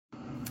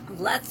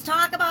Let's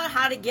talk about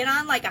how to get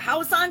on like a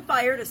house on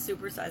fire to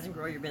supersize and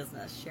grow your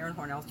business. Sharon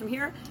Horn-Elstrom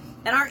here.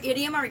 And our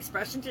idiom, our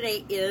expression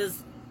today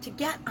is to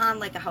get on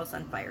like a house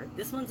on fire.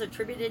 This one's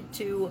attributed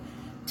to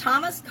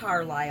Thomas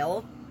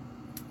Carlyle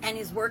and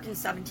his work in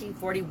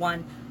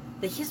 1741,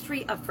 The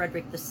History of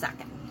Frederick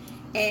II.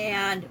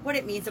 And what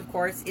it means, of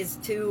course, is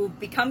to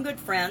become good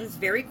friends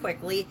very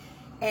quickly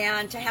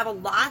and to have a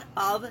lot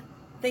of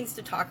things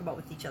to talk about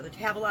with each other, to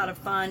have a lot of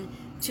fun,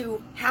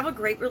 to have a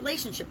great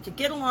relationship, to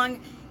get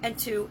along and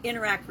to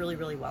interact really,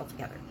 really well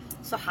together.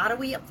 So how do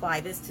we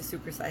apply this to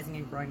supersizing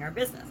and growing our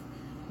business?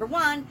 Number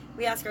one,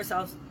 we ask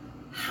ourselves,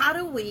 how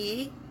do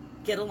we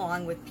get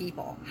along with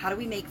people? How do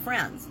we make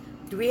friends?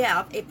 Do we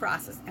have a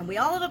process? And we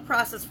all have a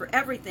process for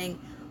everything.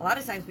 A lot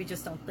of times we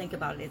just don't think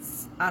about it.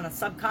 It's on a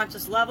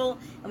subconscious level,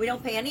 and we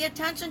don't pay any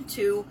attention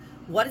to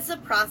what is the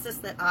process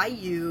that I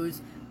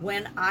use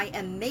when I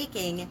am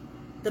making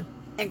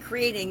and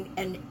creating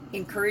and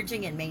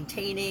encouraging and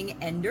maintaining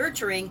and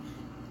nurturing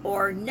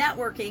or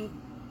networking,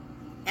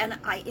 and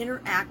I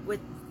interact with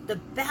the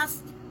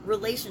best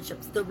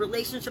relationships, the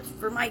relationships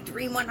for my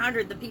Dream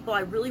 100, the people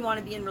I really want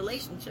to be in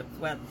relationships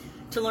with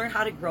to learn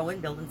how to grow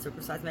and build and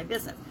supersize my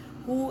business.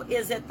 Who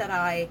is it that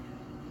I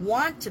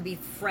want to be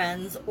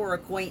friends or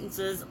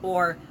acquaintances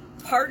or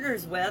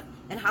partners with,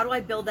 and how do I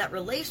build that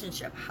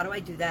relationship? How do I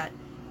do that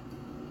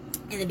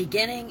in the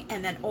beginning,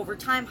 and then over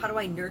time, how do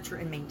I nurture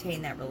and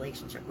maintain that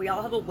relationship? We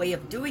all have a way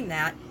of doing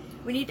that.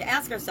 We need to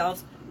ask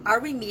ourselves, are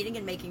we meeting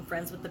and making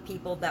friends with the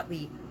people that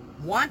we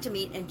want to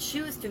meet and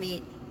choose to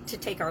meet to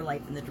take our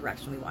life in the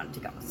direction we want it to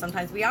go?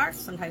 Sometimes we are,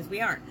 sometimes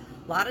we aren't.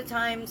 A lot of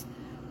times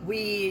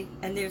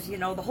and there's,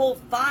 the whole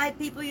 5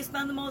 people you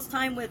spend the most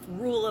time with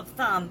rule of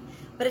thumb,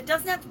 but it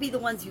doesn't have to be the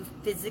ones you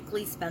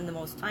physically spend the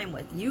most time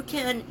with. You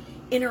can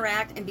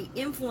interact and be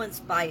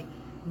influenced by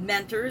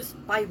mentors,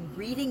 by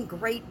reading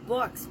great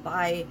books,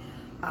 by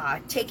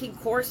taking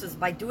courses,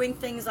 by doing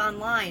things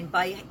online,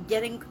 by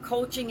getting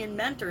coaching and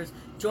mentors,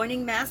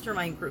 joining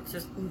mastermind groups,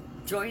 just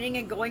joining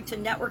and going to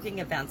networking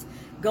events,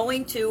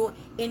 going to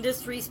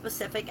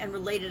industry-specific and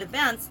related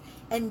events,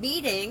 and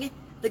meeting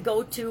the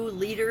go-to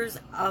leaders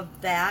of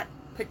that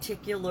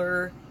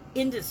particular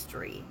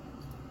industry.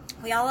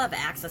 We all have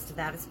access to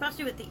that,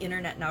 especially with the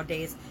internet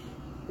nowadays.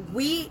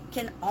 We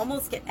can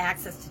almost get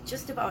access to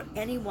just about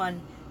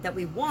anyone that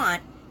we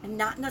want, and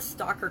not in a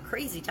stalker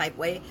crazy type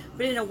way,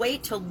 but in a way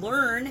to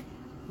learn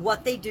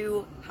what they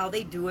do, how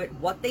they do it,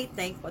 what they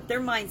think, what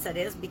their mindset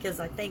is, because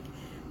I think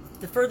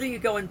the further you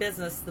go in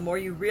business, the more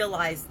you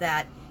realize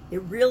that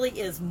it really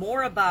is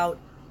more about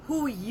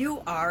who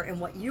you are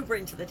and what you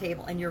bring to the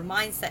table and your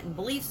mindset and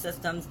belief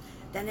systems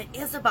than it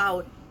is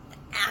about the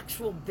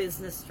actual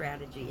business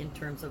strategy in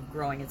terms of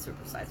growing and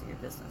supersizing your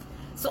business.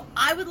 So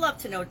I would love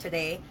to know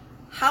today,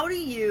 how do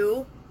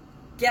you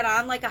get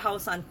on like a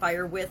house on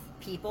fire with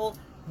people?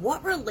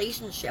 What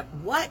relationship,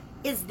 what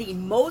is the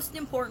most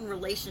important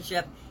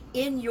relationship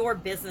in your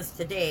business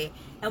today,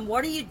 and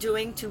what are you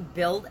doing to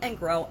build and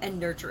grow and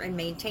nurture and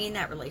maintain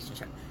that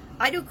relationship?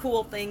 I do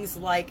cool things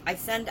like I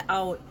send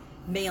out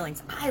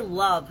mailings. I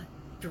love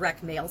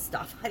direct mail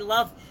stuff. I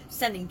love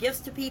sending gifts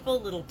to people,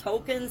 little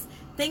tokens,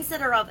 things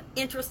that are of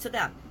interest to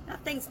them.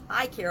 Not things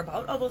I care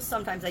about, although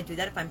sometimes I do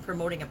that if I'm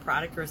promoting a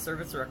product or a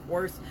service or a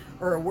course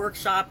or a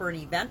workshop or an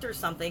event or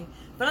something.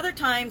 But other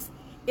times,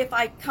 if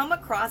I come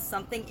across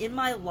something in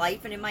my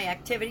life and in my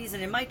activities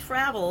and in my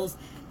travels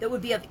that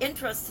would be of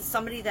interest to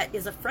somebody that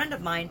is a friend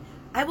of mine,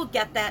 I will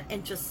get that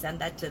and just send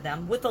that to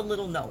them with a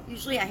little note,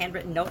 usually a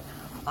handwritten note,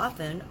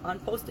 often on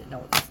Post-it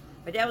notes.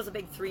 My dad was a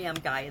big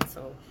 3M guy, and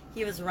so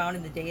he was around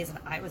in the days, and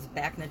I was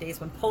back in the days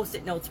when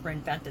Post-it notes were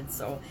invented,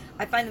 so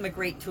I find them a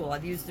great tool.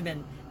 I've used them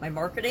in my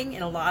marketing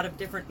in a lot of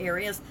different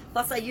areas,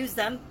 plus I use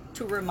them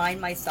to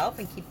remind myself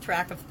and keep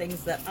track of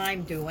things that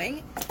I'm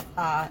doing.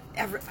 I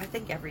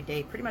think every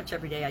day, pretty much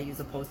every day, I use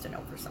a Post-it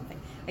note for something.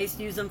 I used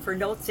to use them for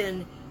notes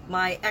in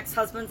my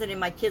ex-husband's and in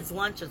my kids'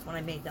 lunches when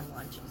I made them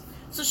lunches.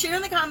 So share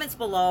in the comments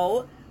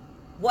below,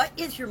 what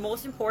is your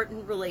most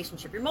important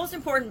relationship, your most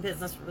important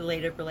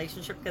business-related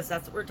relationship, because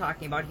that's what we're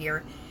talking about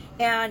here,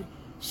 and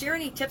share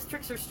any tips,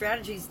 tricks, or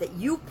strategies that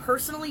you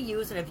personally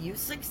use and have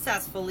used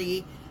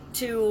successfully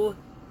to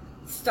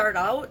start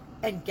out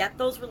and get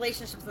those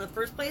relationships in the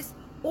first place,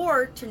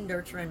 or to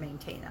nurture and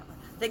maintain them.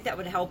 I think that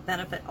would help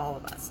benefit all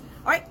of us.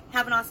 All right,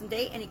 have an awesome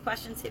day. Any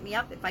questions, hit me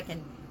up if I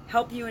can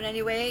help you in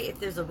any way. If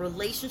there's a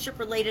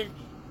relationship-related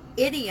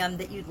idiom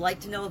that you'd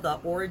like to know the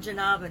origin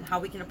of and how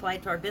we can apply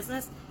it to our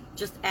business,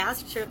 just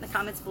ask, share it in the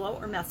comments below,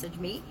 or message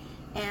me,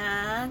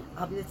 and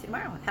I'll be with you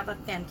tomorrow. Have a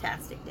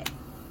fantastic day.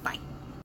 Bye.